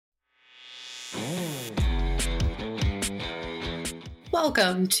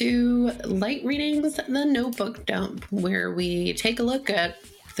Welcome to Light Readings, the Notebook Dump, where we take a look at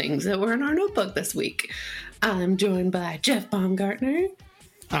things that were in our notebook this week. I'm joined by Jeff Baumgartner.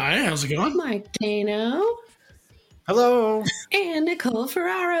 Hi, how's it going? Mike Dano. Hello. And Nicole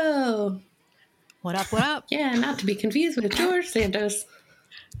Ferraro. What up, what up? Yeah, not to be confused with George Santos.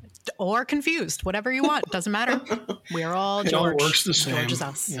 Or confused, whatever you want. Doesn't matter. We're all George. It all works the same. George is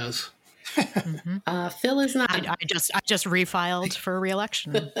us. Yes. Mm-hmm. Phil is not. I just refiled for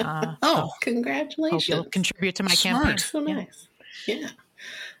re-election. Congratulations! Hope you'll contribute to my Smart. campaign. So nice. Yeah.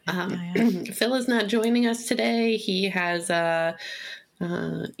 Phil is not joining us today. He has,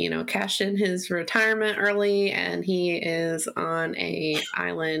 cashed in his retirement early, and he is on a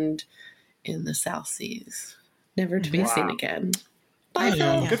island in the South Seas, never to be seen again. Bye,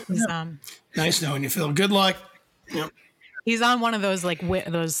 Phil. Yeah, Nice knowing you, Phil. Good luck. Yep. he's on one of those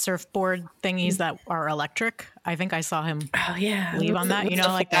those surfboard thingies that are electric. I think I saw him. Oh yeah, leave on that. You know,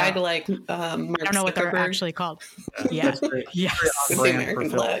 like that. I don't know what they're actually called. Yeah, yeah. The American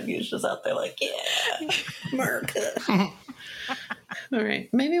flag. He's just out there like, yeah, America. All right,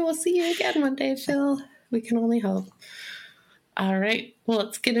 maybe we'll see you again one day, Phil. We can only hope. All right, well,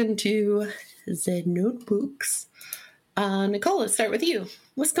 let's get into the notebooks. Nicole, let's start with you.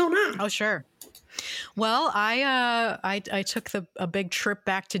 What's going on? Oh, sure. Well, I took a big trip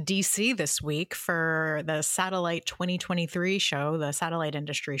back to DC this week for the Satellite 2023 show, the satellite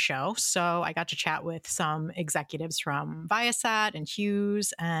industry show. So I got to chat with some executives from Viasat and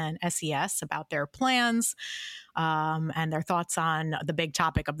Hughes and SES about their plans and their thoughts on the big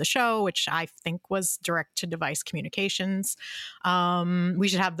topic of the show, which I think was direct-to-device communications. We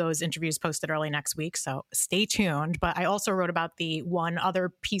should have those interviews posted early next week, so stay tuned. But I also wrote about the one other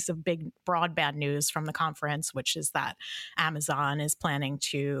piece of big broadband news from the conference, which is that Amazon is planning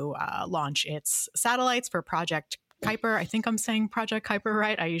to launch its satellites for Project Kuiper. I think I'm saying Project Kuiper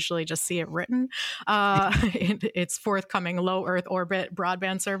right. I usually just see it written. It's forthcoming low Earth orbit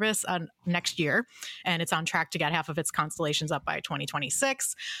broadband service next year, and it's on track to get half of its constellations up by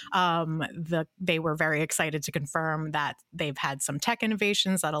 2026. They were very excited to confirm that they've had some tech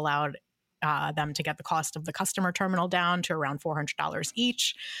innovations that allowed them to get the cost of the customer terminal down to around $400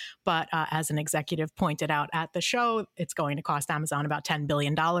 each. But as an executive pointed out at the show, it's going to cost Amazon about $10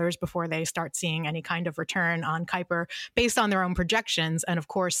 billion before they start seeing any kind of return on Kuiper based on their own projections. And of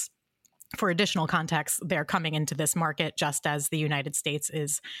course, for additional context, they're coming into this market just as the United States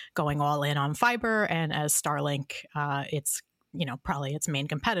is going all in on fiber, and as Starlink, it's probably its main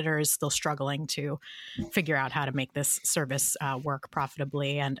competitor is still struggling to figure out how to make this service work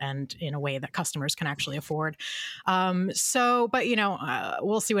profitably and in a way that customers can actually afford. We'll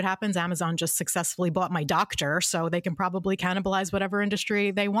see what happens. Amazon just successfully bought my doctor, so they can probably cannibalize whatever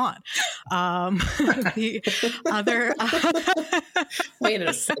industry they want. The other... Wait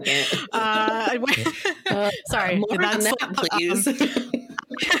a second. Sorry. More on that, please.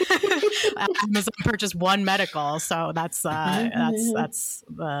 Amazon purchased One Medical, so that's whatever.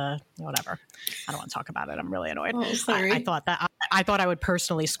 I don't want to talk about it. I'm really annoyed. Oh, sorry. I thought I would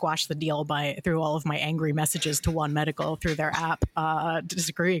personally squash the deal through all of my angry messages to One Medical through their app,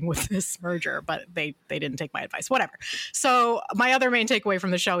 disagreeing with this merger, but they didn't take my advice. Whatever. So my other main takeaway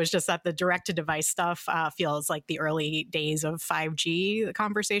from the show is just that the direct-to-device stuff feels like the early days of 5G, the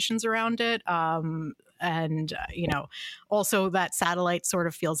conversations around it. Also that satellite sort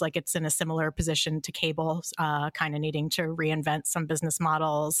of feels like it's in a similar position to cable, kind of needing to reinvent some business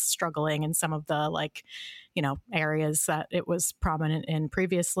models, struggling in some of the areas that it was prominent in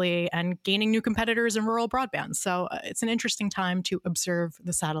previously, and gaining new competitors in rural broadband. So it's an interesting time to observe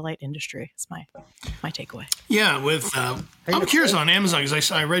the satellite industry. It's my takeaway. Yeah, I'm curious on Amazon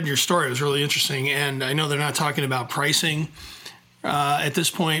because I read your story. It was really interesting, and I know they're not talking about pricing at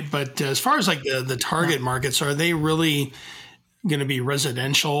this point, but as far as like the target markets, are they really going to be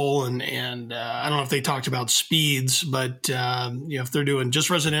residential? And I don't know if they talked about speeds, but if they're doing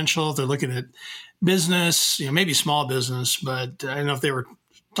just residential, if they're looking at business, maybe small business, but I don't know if they were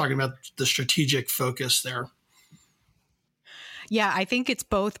talking about the strategic focus there. Yeah, I think it's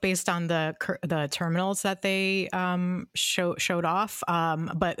both based on the terminals that they showed off.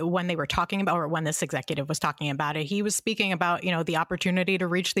 But when they were talking about, or when this executive was talking about it, he was speaking about, the opportunity to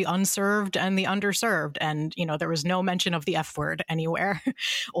reach the unserved and the underserved. And, there was no mention of the F word anywhere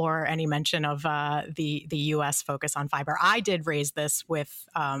or any mention of the U.S. focus on fiber. I did raise this with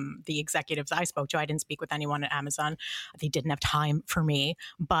the executives I spoke to. I didn't speak with anyone at Amazon. They didn't have time for me.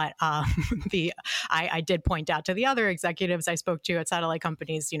 But I did point out to the other executives I spoke to at satellite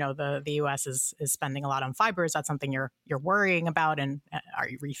companies, the U.S. is spending a lot on fiber. Is that something you're worrying about, and are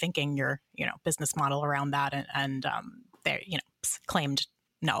you rethinking your business model around that? And claimed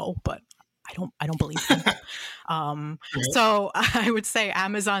no, but I don't believe them. So I would say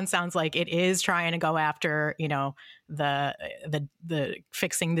Amazon sounds like it is trying to go after, the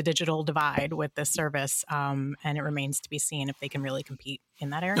fixing the digital divide with this service. And it remains to be seen if they can really compete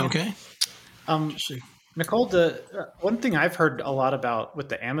in that area. Okay. Nicole, the one thing I've heard a lot about with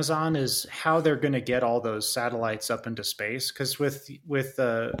the Amazon is how they're going to get all those satellites up into space. Because with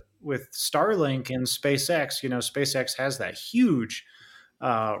Starlink and SpaceX, SpaceX has that huge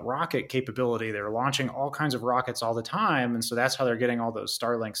rocket capability. They're launching all kinds of rockets all the time, and so that's how they're getting all those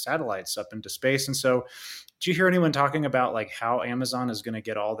Starlink satellites up into space. And so, do you hear anyone talking about like how Amazon is going to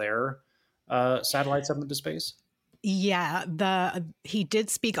get all their satellites up into space? Yeah, he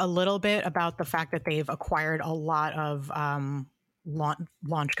did speak a little bit about the fact that they've acquired a lot of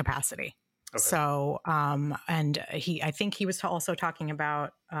launch capacity. Okay. So, and I think he was also talking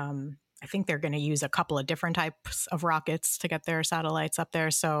about, I think they're going to use a couple of different types of rockets to get their satellites up there.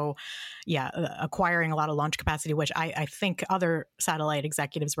 So, yeah, acquiring a lot of launch capacity, which I think other satellite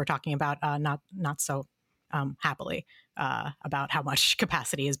executives were talking about, not so happily about how much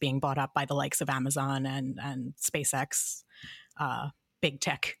capacity is being bought up by the likes of Amazon and SpaceX, big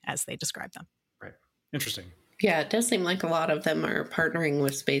tech, as they describe them. Right. Interesting. Yeah, it does seem like a lot of them are partnering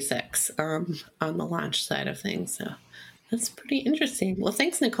with SpaceX on the launch side of things. So that's pretty interesting. Well,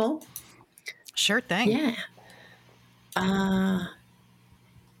 thanks, Nicole. Sure thing. Yeah.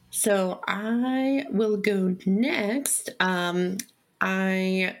 So I will go next.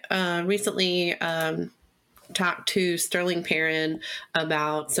 I recently talked to Sterling Perrin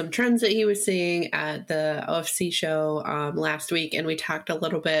about some trends that he was seeing at the OFC show last week. And we talked a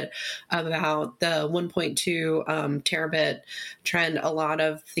little bit about the 1.2 terabit trend. A lot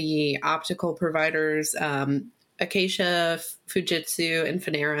of the optical providers, Acacia, Fujitsu,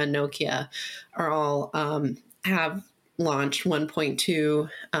 Infinera, and Nokia are all have launched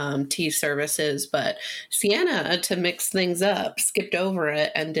 1.2 T services, but Sienna, to mix things up, skipped over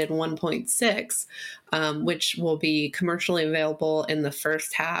it and did 1.6, which will be commercially available in the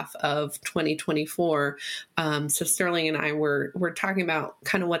first half of 2024. So Sterling and I were talking about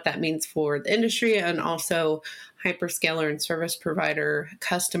kind of what that means for the industry and also hyperscaler and service provider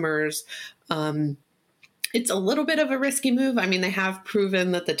customers. It's a little bit of a risky move. I mean, they have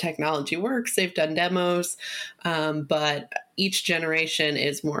proven that the technology works. They've done demos, but each generation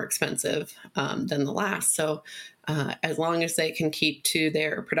is more expensive than the last. So as long as they can keep to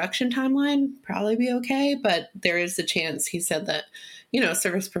their production timeline, probably be okay. But there is a chance, he said, that,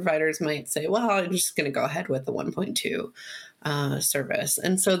 service providers might say, well, I'm just going to go ahead with the 1.2 service.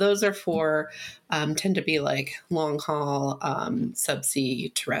 And so those are tend to be like long haul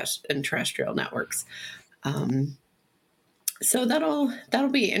subsea terrestrial networks. So that'll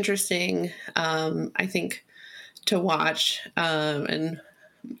be interesting, I think, to watch. And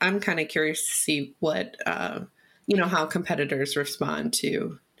I'm kind of curious to see what, how competitors respond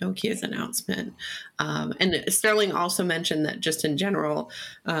to Nokia's announcement. And Sterling also mentioned that just in general,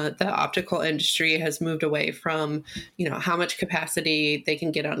 the optical industry has moved away from, how much capacity they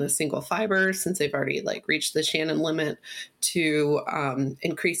can get on a single fiber, since they've already reached the Shannon limit, to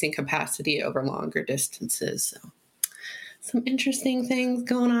increasing capacity over longer distances. So some interesting things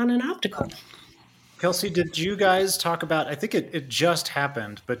going on in optical. Kelsey, did you guys talk about, I think it just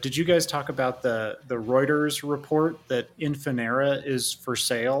happened, but did you guys talk about the Reuters report that Infinera is for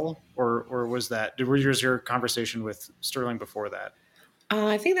sale, or was your conversation with Sterling before that?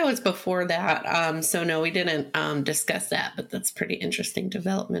 I think that was before that. So no, we didn't discuss that, but that's pretty interesting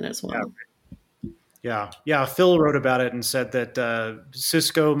development as well. Yeah. Phil wrote about it and said that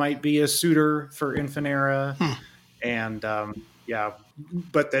Cisco might be a suitor for Infinera, and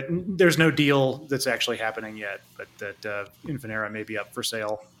but that there's no deal that's actually happening yet, but that Infinera may be up for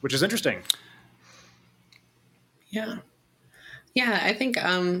sale, which is interesting. Yeah, I think,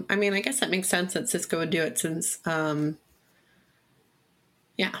 I guess that makes sense that Cisco would do it, since, I'm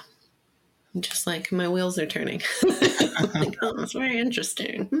just like, my wheels are turning. It's very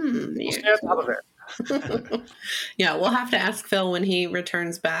interesting. We'll stay on top of it. Yeah, we'll have to ask Phil when he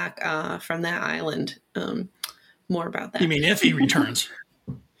returns back from that island more about that. You mean if he returns?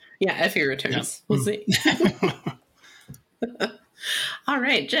 Yeah, if he returns. Yeah. We'll see. All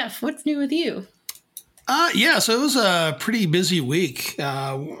right, Jeff, what's new with you? So it was a pretty busy week.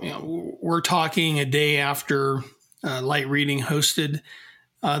 We're talking a day after Light Reading hosted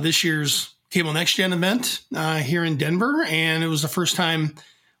this year's Cable Next Gen event here in Denver, and it was the first time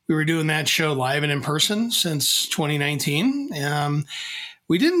we were doing that show live and in person since 2019.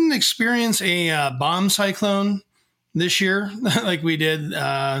 We didn't experience a bomb cyclone this year like we did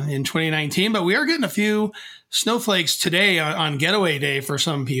in 2019, but we are getting a few snowflakes today on getaway day for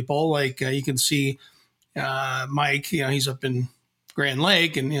some people. Like you can see Mike, he's up in Grand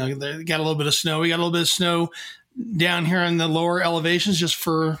Lake, and they got a little bit of snow. We got a little bit of snow down here in the lower elevations just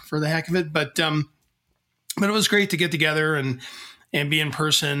for the heck of it. But it was great to get together and be in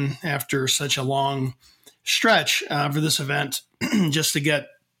person after such a long stretch for this event, just to get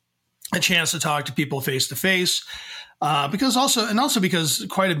a chance to talk to people face to face. Because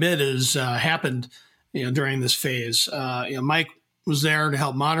quite a bit has happened, during this phase. Mike was there to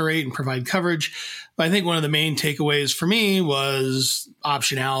help moderate and provide coverage. But I think one of the main takeaways for me was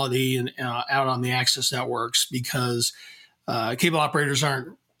optionality and out on the access networks, because cable operators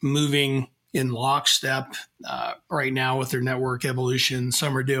aren't moving in lockstep right now with their network evolution.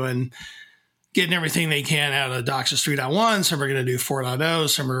 Some are getting everything they can out of DOCSIS 3.1. Some are going to do 4.0.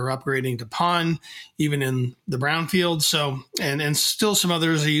 Some are upgrading to PON, even in the brownfield. So, and still some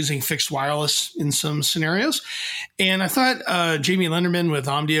others are using fixed wireless in some scenarios. And I thought Jamie Lenderman with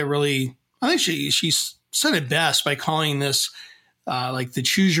Omdia I think she said it best by calling this like the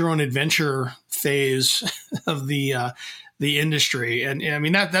choose your own adventure phase of the industry. And I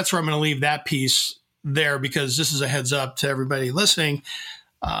mean, that's where I'm going to leave that piece there, because this is a heads up to everybody listening.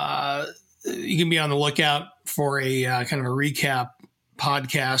 You can be on the lookout for a kind of a recap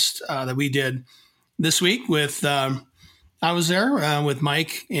podcast that we did this week with, I was there with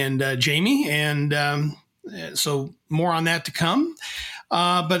Mike and Jamie, and so more on that to come.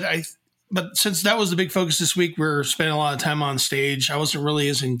 But since that was the big focus this week, we're spending a lot of time on stage. I wasn't really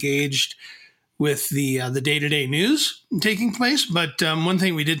as engaged with the day-to-day news taking place. But one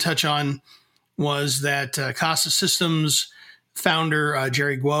thing we did touch on was that Casa Systems founder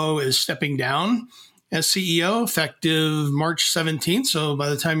Jerry Guo is stepping down as CEO effective March 17th. So by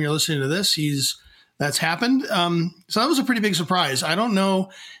the time you're listening to this, that's happened. So that was a pretty big surprise. I don't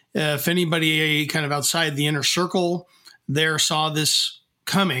know if anybody kind of outside the inner circle there saw this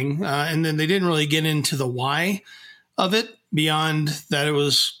coming, and then they didn't really get into the why of it beyond that it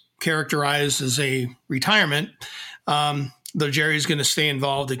was characterized as a retirement. Though Jerry's going to stay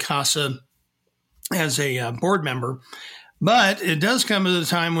involved at Casa as a board member. But it does come at a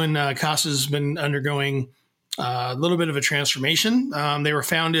time when Casa's been undergoing a little bit of a transformation. They were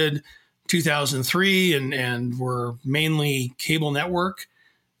founded 2003 and were mainly cable network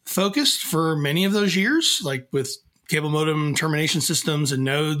focused for many of those years, like with cable modem termination systems and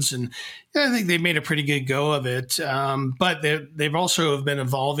nodes. And I think they've made a pretty good go of it. But they've also have been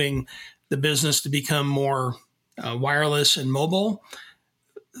evolving the business to become more wireless and mobile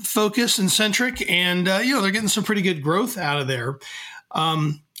focused and centric, and they're getting some pretty good growth out of there.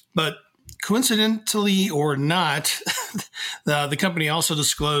 But coincidentally or not, the company also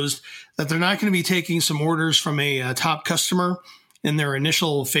disclosed that they're not going to be taking some orders from a top customer in their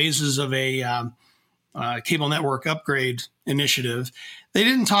initial phases of a cable network upgrade initiative. They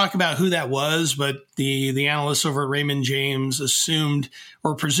didn't talk about who that was, but the analysts over at Raymond James assumed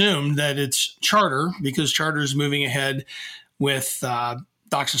or presumed that it's Charter, because Charter is moving ahead with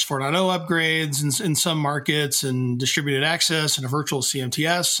DOCSIS 4.0 upgrades in some markets, and distributed access and a virtual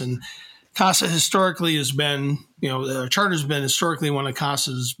CMTS. And Casa historically has been, Charter's been historically one of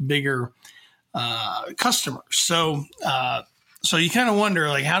Casa's bigger customers. So you kind of wonder,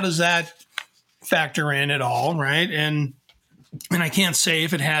 like, how does that factor in at all, right? And I can't say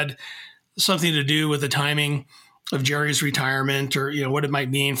if it had something to do with the timing of Jerry's retirement, or what it might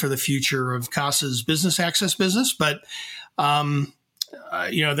mean for the future of Casa's business access business, but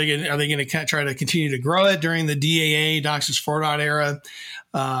are they going to try to continue to grow it during the DAA DOCSIS 4.0 era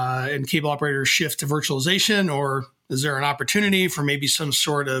and cable operators shift to virtualization, or is there an opportunity for maybe some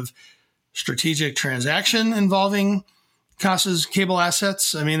sort of strategic transaction involving Casa's cable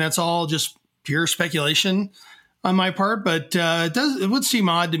assets? I mean, that's all just pure speculation on my part, but it would seem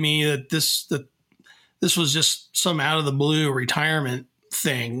odd to me that this was just some out of the blue retirement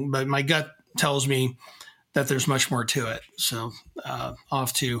thing. But my gut tells me that there's much more to it. So I'll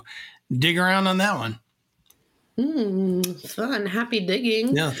have to dig around on that one. Fun. Happy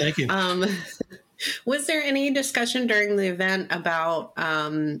digging. Yeah, thank you. Was there any discussion during the event about,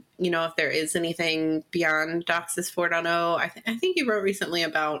 if there is anything beyond DOCSIS 4.0? I think you wrote recently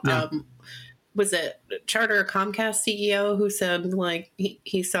about, was it Charter or Comcast CEO who said, like,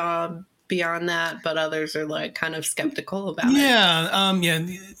 he saw beyond that, but others are like kind of skeptical about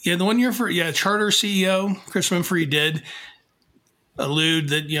it. The 1 year for Charter CEO Chris Winfrey did allude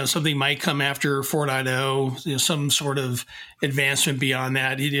that something might come after 4.0, some sort of advancement beyond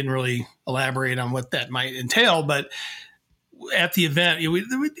that. He didn't really elaborate on what that might entail, but at the event,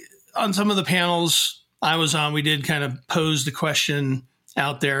 on some of the panels, I was on, we did kind of pose the question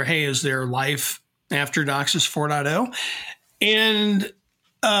out there, hey, is there life after DOCSIS 4.0? And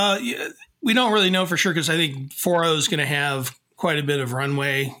we don't really know for sure, because I think 4.0 is going to have quite a bit of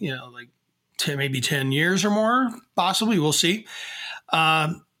runway, like maybe 10 years or more, possibly. We'll see.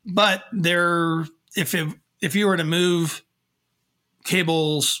 But if you were to move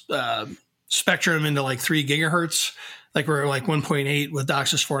cable's spectrum into like 3 gigahertz, like we're like 1.8 with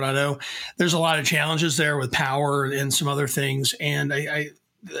DOCSIS 4.0, there's a lot of challenges there with power and some other things. And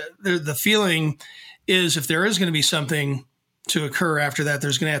the feeling is, if there is going to be something to occur after that,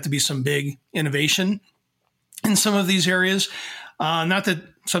 there's going to have to be some big innovation in some of these areas. Not that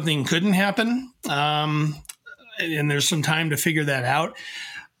something couldn't happen, and there's some time to figure that out.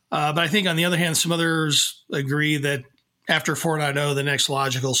 But I think on the other hand, some others agree that after 4.0, the next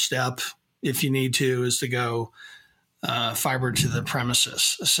logical step, if you need to, is to go fiber to the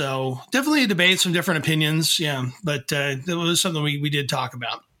premises. So definitely a debate, some different opinions. Yeah. But it was something we did talk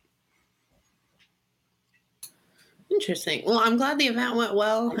about. Interesting. Well, I'm glad the event went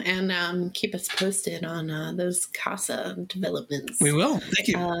well, and keep us posted on those Casa developments. We will. Thank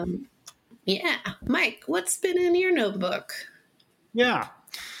you. Yeah. Mike, what's been in your notebook? Yeah,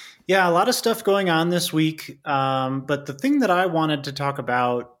 a lot of stuff going on this week. But the thing that I wanted to talk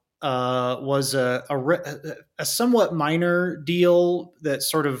about was a somewhat minor deal that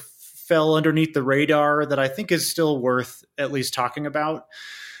sort of fell underneath the radar that I think is still worth at least talking about,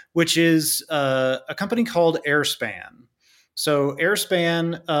 which is a company called Airspan. So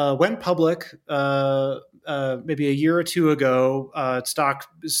Airspan went public maybe a year or two ago. Stock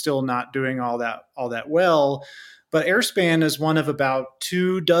is still not doing all that well, but Airspan is one of about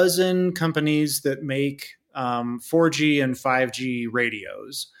 24 companies that make 4G and 5G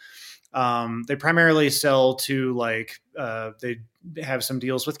radios. They primarily sell to they have some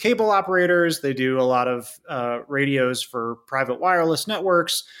deals with cable operators. They do a lot of radios for private wireless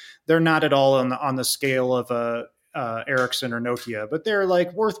networks. They're not at all on the scale of Ericsson or Nokia, but they're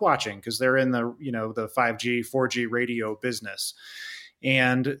like worth watching because they're in the 5G, 4G radio business.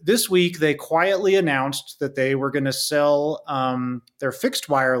 And this week they quietly announced that they were going to sell their fixed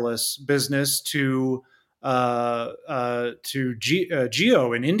wireless business to Jio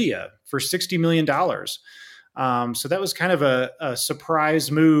in India for $60 million. So that was kind of a surprise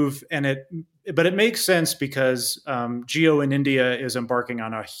move, but it makes sense because Jio in India is embarking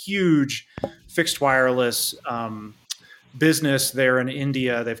on a huge fixed wireless business there in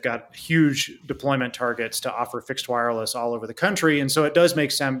India. They've got huge deployment targets to offer fixed wireless all over the country. And so it does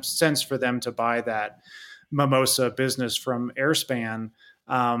make sense for them to buy that Mimosa business from Airspan.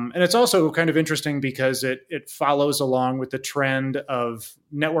 And it's also kind of interesting because it follows along with the trend of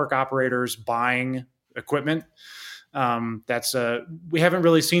network operators buying equipment. We haven't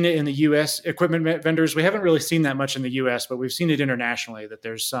really seen it in the U.S. equipment vendors. We haven't really seen that much in the U.S., but we've seen it internationally that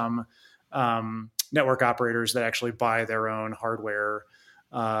there's some network operators that actually buy their own hardware,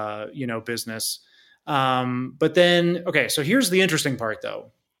 business. But then, okay, so here's the interesting part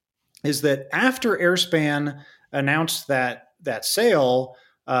though, is that after Airspan announced that sale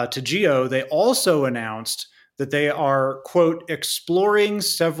to Jio, they also announced that they are, quote, exploring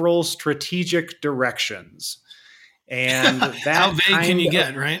several strategic directions. And that how vague can you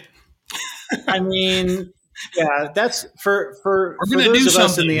get, right? I mean, yeah, that's for those of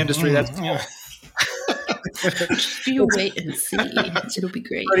us in the industry. That's you wait and see. It'll be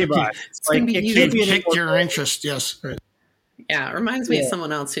great. Pretty much. It's like it can't be pick your interest. Yes. Right. Yeah, it reminds me of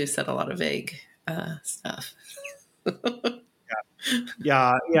someone else who said a lot of vague stuff.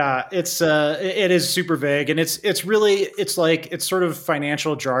 Yeah. It is super vague, and it's sort of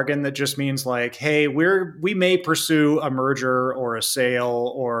financial jargon that just means like, hey, we may pursue a merger or a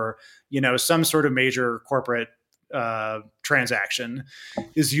sale or some sort of major corporate transaction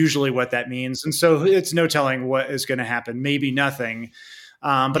is usually what that means. And so it's no telling what is going to happen. Maybe nothing.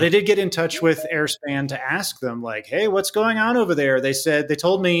 But I did get in touch with Airspan to ask them like, hey, what's going on over there? They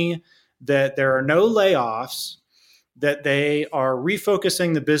told me that there are no layoffs, that they are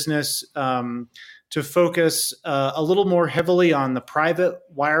refocusing the business to focus a little more heavily on the private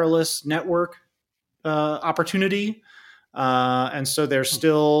wireless network opportunity. And so they're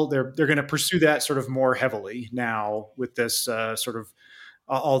going to pursue that sort of more heavily now with this sort of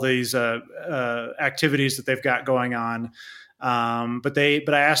all these activities that they've got going on. But I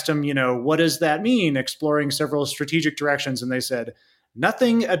asked them, what does that mean? Exploring several strategic directions. And they said,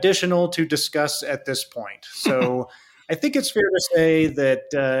 nothing additional to discuss at this point. So I think it's fair to say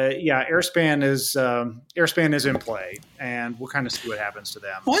that, Airspan is in play, and we'll kind of see what happens to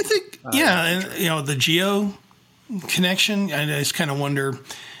them. Well, I think, and the Jio connection, I just kind of wonder,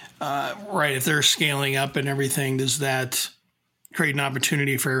 right, if they're scaling up and everything, does that create an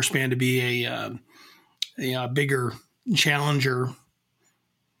opportunity for Airspan to be a bigger challenger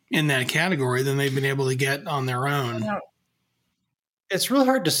in that category than they've been able to get on their own? It's real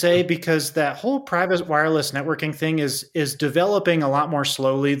hard to say because that whole private wireless networking thing is developing a lot more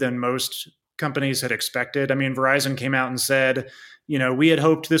slowly than most companies had expected. I mean, Verizon came out and said, we had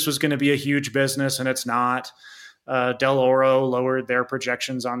hoped this was going to be a huge business, and it's not. Del Oro lowered their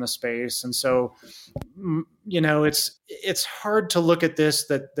projections on the space, and so it's hard to look at this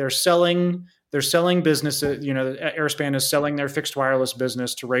that they're selling businesses. Airspan is selling their fixed wireless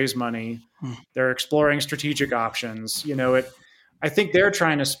business to raise money. They're exploring strategic options. I think they're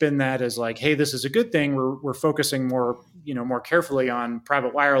trying to spin that as like, hey, this is a good thing. We're focusing more carefully on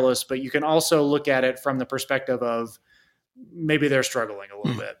private wireless, but you can also look at it from the perspective of maybe they're struggling a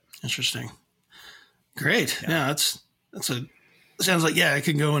little bit. Interesting. Great. Yeah, sounds like, it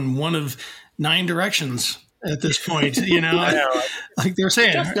could go in one of 9 directions at this point, like they're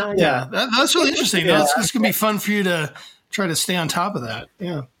saying. That's really interesting. Yeah. It's going to be fun for you to try to stay on top of that.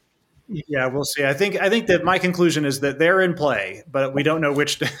 Yeah. Yeah, we'll see. I think that my conclusion is that they're in play, but we don't know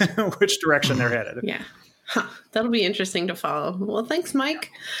which direction they're headed. Yeah. That'll be interesting to follow. Well, thanks,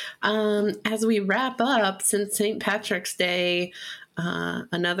 Mike. As we wrap up, since St. Patrick's Day,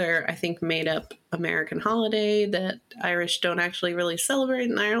 another, I think, made up American holiday that Irish don't actually really celebrate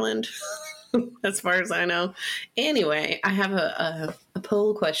in Ireland, as far as I know. Anyway, I have a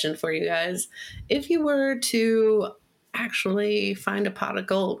poll question for you guys. If you were to actually find a pot of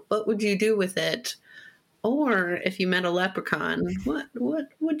gold, what would you do with it? Or if you met a leprechaun, what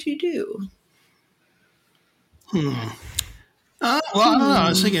would you do? Well, I don't know. I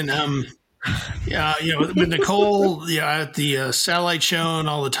was thinking, with Nicole, at the satellite show and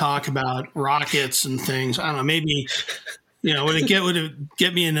all the talk about rockets and things. I don't know. Maybe, would it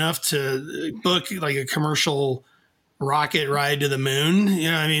get me enough to book like a commercial rocket ride to the moon?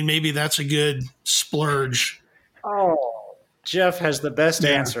 Maybe that's a good splurge. Oh, Jeff has the best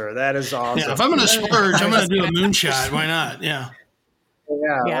answer. That is awesome. Yeah, if I'm going to splurge, I'm going to do a moonshot. Why not? Yeah.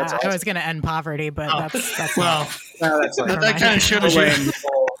 Yeah, awesome. I was going to end poverty, but that's well. That kind of shows you.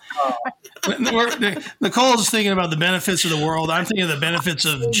 Nicole's thinking about the benefits of the world. I'm thinking of the benefits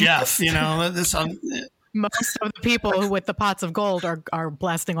of Jeff. Most of the people with the pots of gold are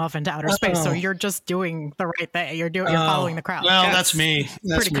blasting off into outer space. So you're just doing the right thing. You're following the crowd. Well, that's me.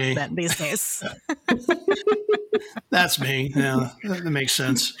 That's pretty me these days. That's me. Yeah, that makes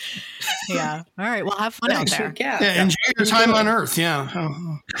sense. Yeah. All right. Well, have fun out there. Yeah. Enjoy your time on Earth. Yeah.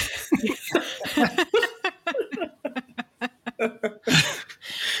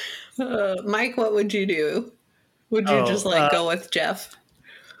 Mike, what would you do? Would you just go with Jeff?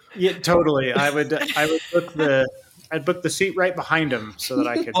 Yeah, totally. I'd book the seat right behind him so that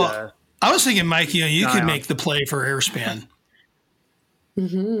I could. I was thinking, Mike, you could make the play for Airspan.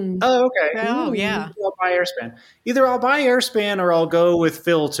 Mm-hmm. Oh, okay. Oh, yeah. I'll buy Airspan. Either I'll buy Airspan or I'll go with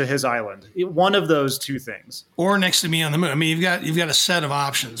Phil to his island. One of those two things. Or next to me on the moon. You've got a set of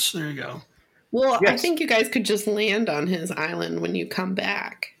options. There you go. Well, yes. I think you guys could just land on his island when you come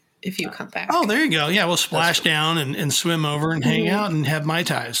back. If you come back. Oh, there you go. Yeah, we'll splash down and swim over and hang out and have Mai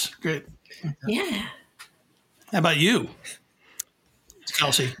Tais. Great. Yeah. How about you,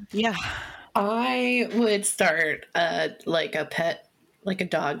 Kelsey? Yeah. I would start a pet, like a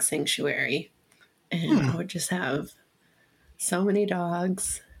dog sanctuary. And I would just have so many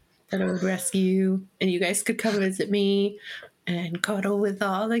dogs that I would rescue. And you guys could come visit me and cuddle with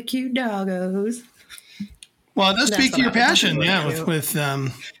all the cute doggos. Well, it does speak to your passion,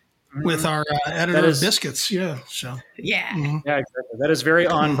 with our editor of biscuits. Yeah. So. Yeah. Mm-hmm. Yeah, exactly. That is very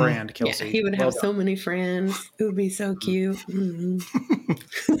on brand, Kelsey. Yeah, he would have so many friends. It would be so cute. Mm-hmm.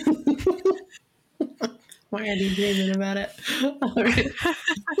 Why are you dreaming about it? All right.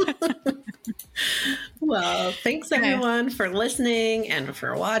 Well, thanks everyone for listening and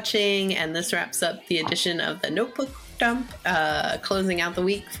for watching. And this wraps up the edition of the Notebook Dump, closing out the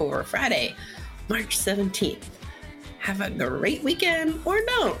week for Friday, March 17th. Have a great weekend, or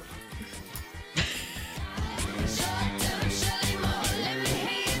don't.